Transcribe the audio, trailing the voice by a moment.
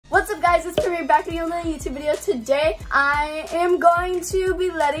What's up guys, it's Premier back again with a YouTube video. Today I am going to be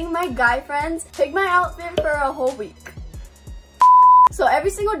letting my guy friends pick my outfit for a whole week. So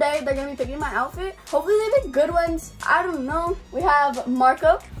every single day they're gonna be picking my outfit. Hopefully they pick good ones. I don't know. We have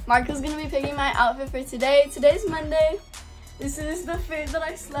Marco. Marco's gonna be picking my outfit for today. Today's Monday. This is the fit that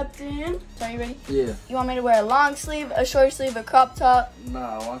I slept in. So are you ready? Yeah. You want me to wear a long sleeve, a short sleeve, a crop top?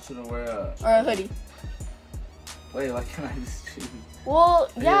 Nah, I want you to wear a... Or a hoodie? Wait, why can't I just choose? Well,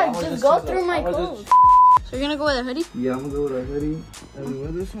 yeah, just just go through my clothes. So you're gonna go with a hoodie? Yeah, I'm gonna go with a hoodie. Have you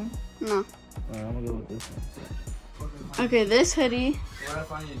wear this one? No. Alright, I'm gonna go with this one. Okay, this hoodie. Where do I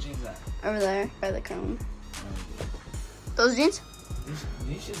find your jeans at? Over there, by the cone. Those jeans?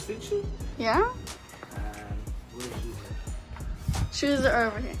 These shoes fit you? Yeah? And where are shoes at? Shoes are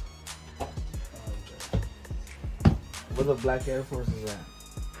over here. Where the black Air Forces at?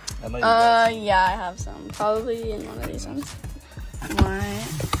 I know you Yeah, I have some. Probably in one of these ones. White.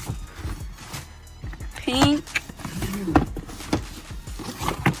 Pink.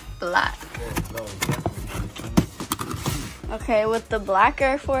 Black. Okay, with the black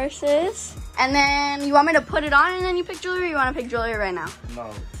Air Forces. And then you want me to put it on and then you pick jewelry, or you want to pick jewelry right now?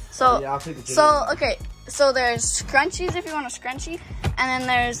 No. So, yeah, I'll pick the jewelry. So, okay. So there's scrunchies if you want a scrunchie. And then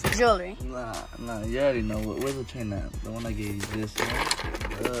there's jewelry. Nah, you already know. Where's the chain at? The one I gave you, this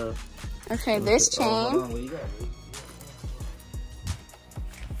one. Okay, this chain. Hold on, what you got?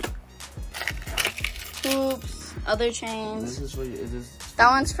 Hoops, other chains. This is for you. Is this? That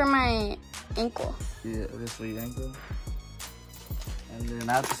one's for my ankle. Yeah, this for your ankle. And then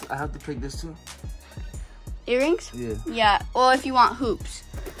I have to pick this too. Earrings? Yeah. Yeah. Well, if you want hoops,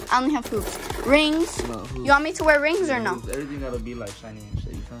 I only have hoops. Rings. No, hoops. You want me to wear rings or no? Hoops. Everything gotta be like shiny and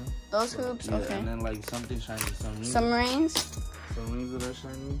shit. You feel me? Those hoops. Yeah, Okay. and then like something shiny, Some rings. Some rings that are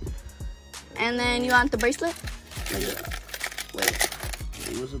shiny. And then you want the bracelet? Wait.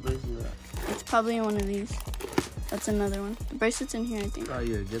 What's the bracelet at? It's probably in one of these. That's another one. The bracelet's in here, I think. Oh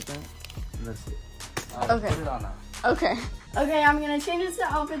yeah, get that. That's it. Right, Okay. Put it on now. Okay. Okay, I'm gonna change this to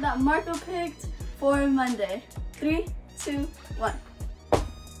the outfit that Marco picked for Monday. 3, 2, 1.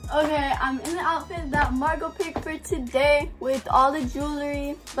 Okay, I'm in the outfit that Marco picked for today with all the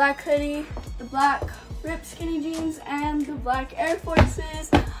jewelry, black hoodie, the black ripped skinny jeans, and the black Air Forces.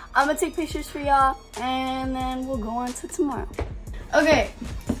 I'm gonna take pictures for y'all, and then we'll go on to tomorrow. Okay,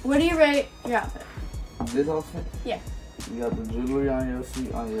 what do you rate your outfit? This outfit? Yeah. You got the jewelry on your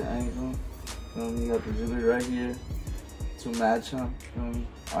feet, on your ankle. You got the jewelry right here to match them.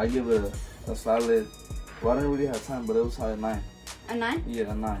 I give it a solid. Well, I didn't really have time, but it was solid 9. A 9?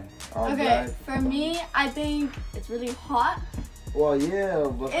 Yeah, a 9. All Okay, black. for me, I think it's really hot. Well, yeah,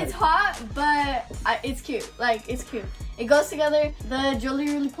 but It's hot, but it's cute. Like, it's cute. It goes together. The jewelry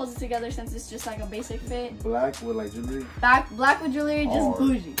really pulls it together since it's just like a basic fit. black with like jewelry. Black with jewelry, just Hard.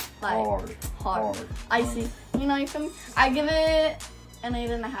 bougie. Like, hard. Icy. You know, you feel me? I give it an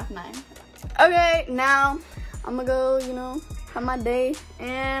 8.5, 9. Okay, now I'm gonna go, you know, have my day,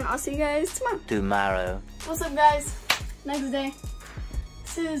 and I'll see you guys tomorrow. What's up, guys? Next day.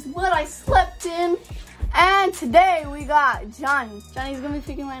 This is what I slept in. And today we got Johnny. Johnny's gonna be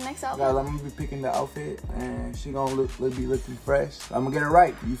picking my next outfit. Guys, I'm gonna be picking the outfit, and she gonna be looking fresh. I'm gonna get it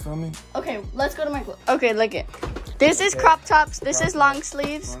right. You feel me? Okay, let's go to my clothes. Okay, look it. This is crop tops. This is long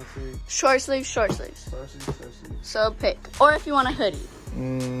sleeves. Long sleeve, Short sleeves, short sleeves. short sleeve, short sleeve. So pick. Or if you want a hoodie.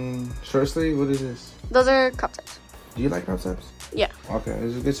 Short sleeve. What is this? Those are crop tops. Do you like crop tops? Yeah. Okay,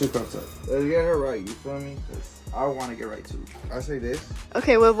 let's get your crop top. Let's get her right. You feel me? Cause I want to get right too. I say this.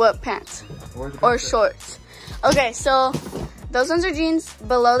 Okay, with what pants? Or shorts. Okay, so those ones are jeans.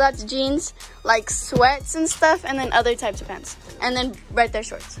 Below that's jeans, like sweats and stuff, and then other types of pants. And then right there,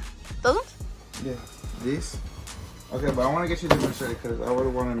 shorts. Those ones? Yeah, these. Okay, but I want to get you different shirt because I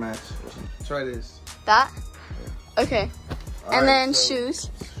would want to match. Try this. That? Okay. All And right, then so shoes.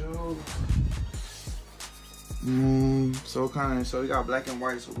 So we got black and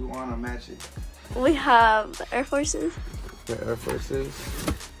white, so we want to match it. We have the Air Forces. The Air Forces.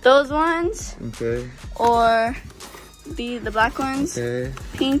 Those ones. Okay. Or the black ones. Okay.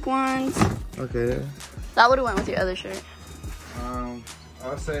 Pink ones. Okay. That would have went with your other shirt.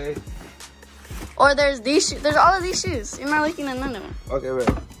 I'll say. Or there's these shoes. There's all of these shoes. You're not looking at none of them. Okay, wait.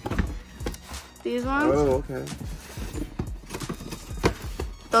 These ones. Oh, okay.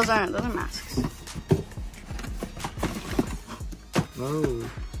 Those are masks. No.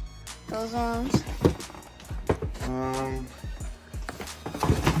 Those ones.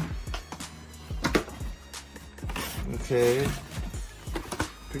 Okay.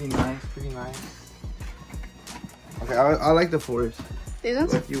 Pretty nice, pretty nice. Okay, I like the forest. These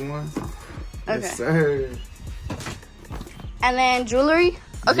ones? Like you want? Okay. Yes, sir. And then jewelry.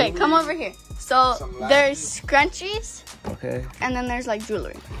 Okay, come over here. So Some there's scrunchies, Okay. and then there's like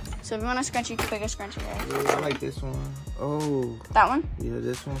jewelry. So if you want a scrunchie, you can pick a scrunchie, right? Yeah, I like this one. Oh. That one? Yeah,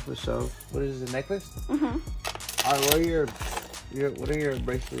 this one for sure. What is the necklace? Mm-hmm. Alright, what are your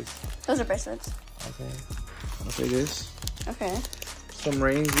bracelets? Those are bracelets. Okay. Okay, this. Okay. Some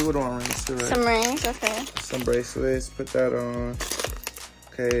rings. You would want rings too, right? Some rings, okay. Some bracelets. Put that on.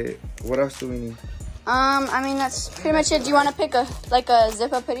 Okay. What else do we need? I mean, that's pretty much it. Do you want to pick a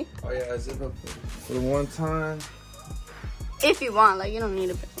zip-up hoodie? Oh yeah, a zip up. For the one time, If you want, like, you don't need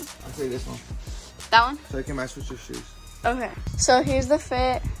to pick one. I'll take this one. That one? So it can match with your shoes. Okay. So here's the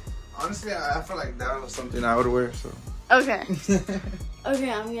fit. Honestly, I feel like that was something I would wear, so. Okay.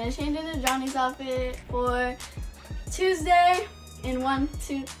 Okay, I'm gonna change into Johnny's outfit for Tuesday in 1,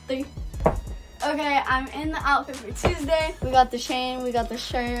 2, 3. Okay, I'm in the outfit for Tuesday. We got the chain, we got the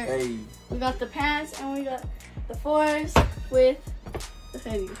shirt, Hey. we got the pants, and we got the fours with the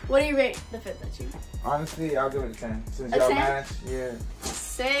hoodie. What do you rate the fit that you got? Honestly, I'll give it a 10. Since A y'all 10? match, yeah.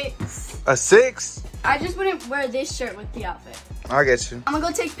 6. A 6? I just wouldn't wear this shirt with the outfit. I'll get you. I'm gonna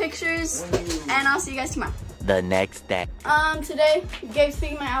go take pictures, and I'll see you guys tomorrow. The next day. Today, Gabe's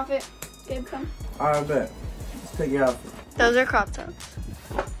picking my outfit. Gabe, come. Alright, bet. Let's take your outfit. Those are crop tops.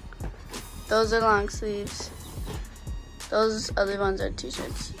 Those are long sleeves. Those other ones are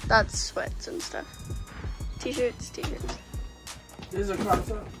t-shirts. That's sweats and stuff. T-shirts, t-shirts. These are crop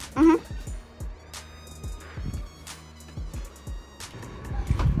tops. Mm-hmm.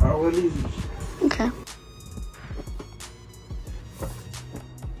 Alright, what are these? Okay.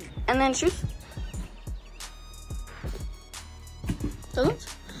 And then shoes. Those ones?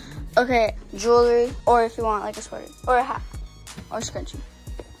 Okay, jewelry, or if you want like a sweater, or a hat, or a scrunchie.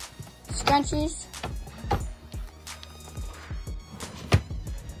 Scrunchies.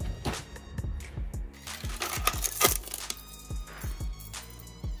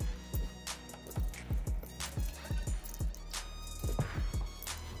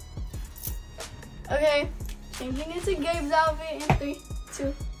 Okay, changing into Gabe's outfit in 3, 2,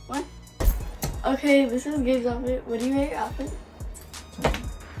 1. Okay, this is Gabe's outfit. What do you rate your outfit?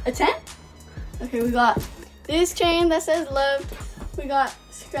 A 10? Okay, we got this chain that says love. We got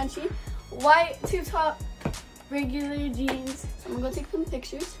scrunchie, white two-top, regular jeans. So I'm gonna go take some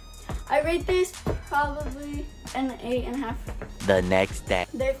pictures. I rate this probably an 8.5. The next day.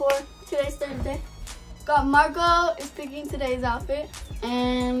 Day 4, today's Thursday. Got Marco is picking today's outfit.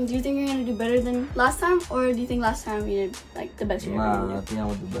 And do you think you're gonna do better than last time, or do you think last time you did like the best you're ever Nah, gonna I do? think I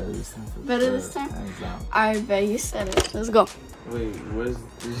would do better this time. Better this time? Hands down. I bet you said it. Let's go. Wait, where's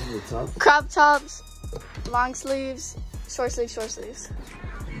this is the top? Crop tops, long sleeves, short sleeves, short sleeves.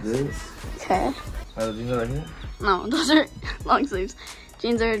 This? Okay. Oh, you know right here? No, those are long sleeves.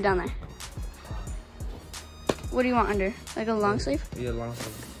 Jeans are down there. What do you want under? Like a long sleeve? Yeah, long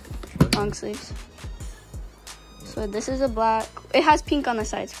sleeve. Long sleeves. So this is a black. It has pink on the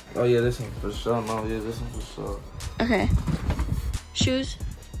sides. Oh yeah, this one for sure. No, yeah, this one for sure. Okay. Shoes.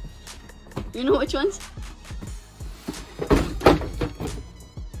 You know which ones?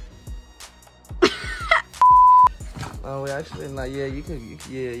 Oh, wait, actually, not. Yeah, you could.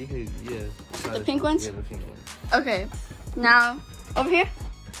 Yeah. Try The pink ones? Yeah, the pink ones. Okay. Now over here.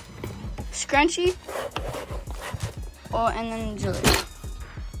 Scrunchie. Oh, and then jewelry.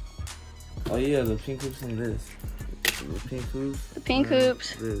 Oh yeah, the pink hoops and this. The pink hoops. The pink and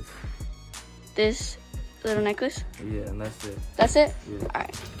hoops. This. This little necklace. Yeah, and that's it. That's it? Yeah.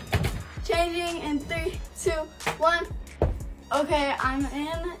 Alright. Changing in 3, 2, 1. Okay, I'm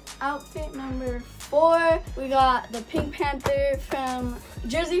in outfit number 4. We got the Pink Panther from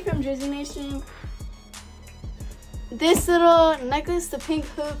Jersey Nation. This little necklace, the pink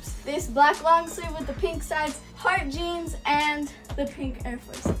hoops, this black long sleeve with the pink sides, heart jeans, and the pink Air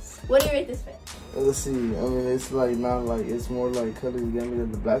Forces. What do you rate this fit? Let's see. I mean, it's like not like it's more like color you gave me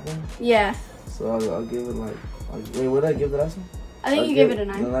than the black one. Yeah. So I'll give it like wait, what did I give the last one? I think you gave it a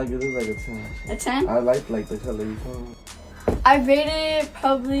 9. Then I give it like a 10. A 10? I like the color you feel me? I rated it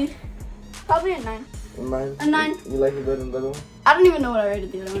probably a 9. A 9? A 9. You like it better than the other one? I don't even know what I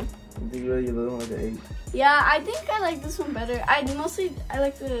rated the other one. You think you rated the other one like an 8? Yeah, I think I like this one better. I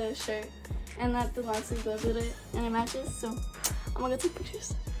like the shirt and that the long sleeve goes with it and it matches. So I'm gonna go take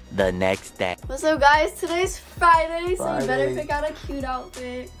pictures. The next day. What's up, guys? Today's Friday, so you better Friday. pick out a cute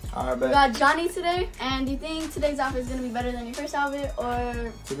outfit. Alright, We bet. got Johnny today, and do you think today's outfit is gonna be better than your first outfit,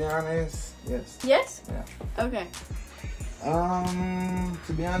 or To be honest, yes. yes? Yeah. Okay.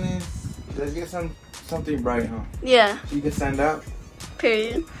 To be honest, let's get something bright, huh? Yeah. So you can stand out,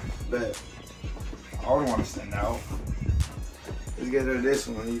 Period. but I wouldn't want to stand out. Let's get her this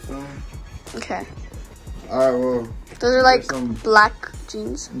one, you feel me? Okay. Alright, well, Those are like some black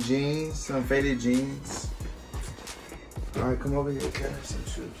jeans. Jeans, some faded jeans. All right, come over here, get her some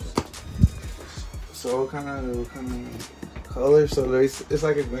shoes. So what kind of color? So it's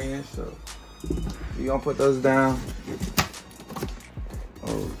like a greenish. So you gonna put those down?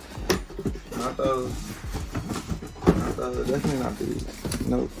 Oh, not those. Not those. Definitely not these.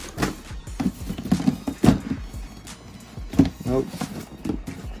 Nope. Nope.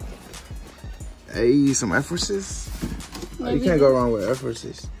 Hey, some Air Forces. Oh, you can't go wrong with Air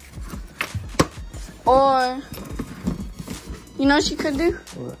Forces. Or, you know what you could do?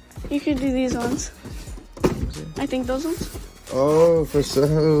 What? You could do these ones. I think those ones. Oh, for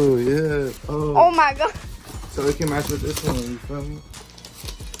sure, yeah. Oh my god. So it can match with this one, you feel me?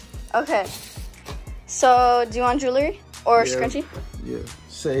 Okay. So, do you want jewelry or scrunchie? Yeah.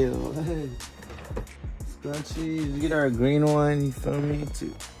 Say it. Scrunchies. You get our green one, you feel me?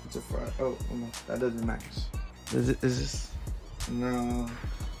 To fry. Oh, no, that doesn't match. Is this? No.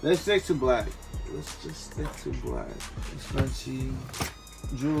 Let's stick to black. Let's just stick to black. Scrunchie.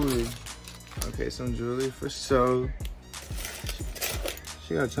 Jewelry. Okay, some jewelry for show.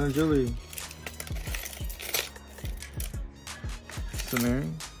 She got a ton of jewelry. Some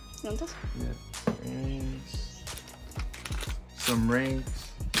earrings. You want this? Yeah. Earrings. Some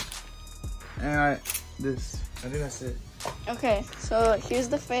rings. And this. I think that's it. Okay, so here's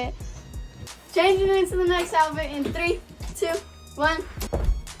the fit. Changing into the next outfit in 3, 2, 1.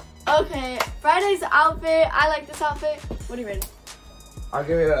 Okay, Friday's outfit. I like this outfit. What do you rate it? I'll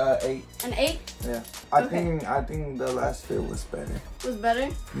give it an 8. An 8? Yeah. Okay. I think the last fit was better. Was better?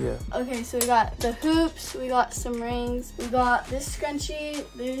 Yeah. Okay, so we got the hoops, we got some rings, we got this scrunchie,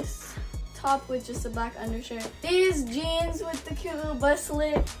 this top with just a black undershirt, these jeans with the cute little bust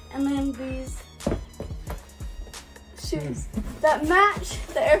slit, and then these shoes that match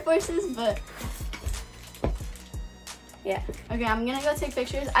the Air Forces, but yeah. Okay, I'm gonna go take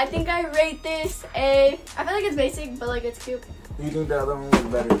pictures. I think I rate this I feel like it's basic, but like it's cute. You think the other one was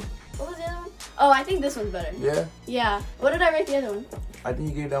better? What was the other one? Oh, I think this one's better. Yeah? Yeah. What did I rate the other one? I think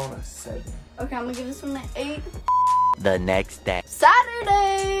you gave that one a 7. Okay, I'm gonna give this one an 8. The next day.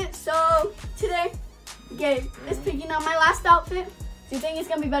 Saturday! So, today, Gabe is picking out my last outfit. Do you think it's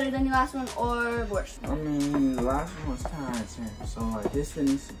gonna be better than your last one or worse? I mean, the last one was kind of intense, so like this fit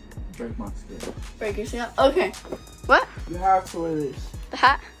needs to break my scale. Break your scale? Okay. What? You have to wear this. The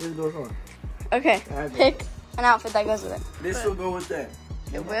hat? This goes on. Okay. Pick an outfit that goes with it. This will go with that.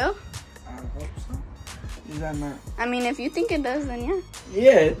 It will? I hope so. Is that not? I mean, if you think it does, then yeah.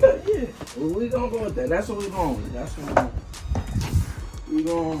 Yeah, it does, yeah. Well, we gonna go with that. That's what we going with. That's what we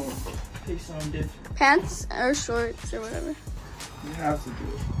gonna pick something different. Pants or shorts or whatever. You have to do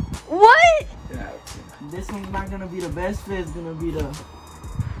it. What? You have to. This one's not gonna be the best fit. It's gonna be the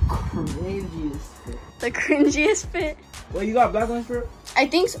cringiest fit. The cringiest fit? Well, you got black ones for it? I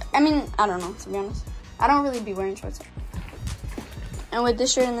think so. I mean, I don't know, to be honest. I don't really be wearing shorts. And with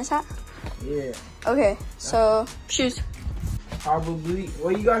this shirt and this hat? Yeah. Okay, so shoes. Probably.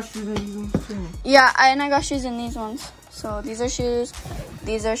 Well, you got shoes in these ones too. Yeah, and I got shoes in these ones. So these are shoes,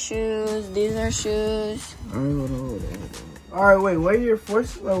 these are shoes, these are shoes. All right, wait. Wear your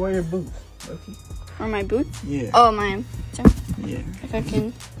force or wear your boots. Okay. Or my boots? Yeah. Oh, mine. Sorry. Yeah. If I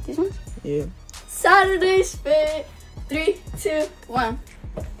can. These ones? Yeah. Saturday's fit. 3, 2, 1.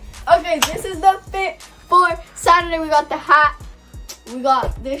 Okay, this is the fit for Saturday. We got the hat, we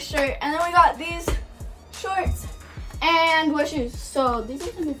got this shirt, and then we got these shorts and what shoes. So these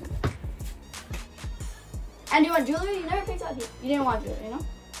are the different. And you want jewelry? You never picked out here. You didn't want jewelry, you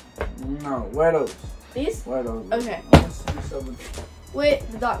know? No, wear those. These? Wear those. Okay.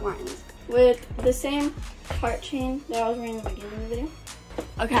 With the Doc Martens. With the same heart chain that I was wearing in the beginning of the video.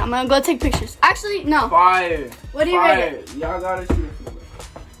 Okay, I'm gonna go take pictures. Actually, no. Fire. What do you rate it? Y'all gotta see it.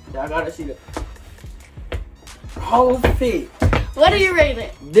 Y'all gotta see it. Whole fit. What do you rate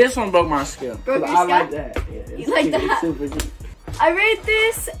it? This one broke my scale. Broke your I scale? like that. Yeah, it's You like cute. that? It's super cute. I rate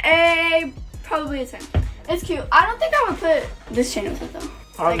this probably a 10. It's cute. I don't think I would put this chain with it though.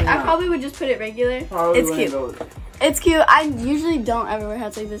 Probably Like, I not. probably would just put it regular. Probably It's wouldn't cute. go with it. It's cute. I usually don't ever wear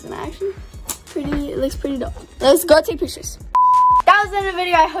hats like this in action. It looks pretty dope. Let's go take pictures. That was the end of the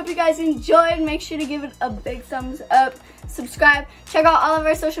video. I hope you guys enjoyed. Make sure to give it a big thumbs up. Subscribe. Check out all of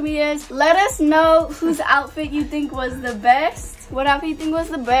our social medias. Let us know whose outfit you think was the best. What outfit you think was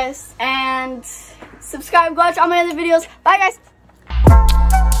the best. And subscribe. Go watch all my other videos. Bye, guys.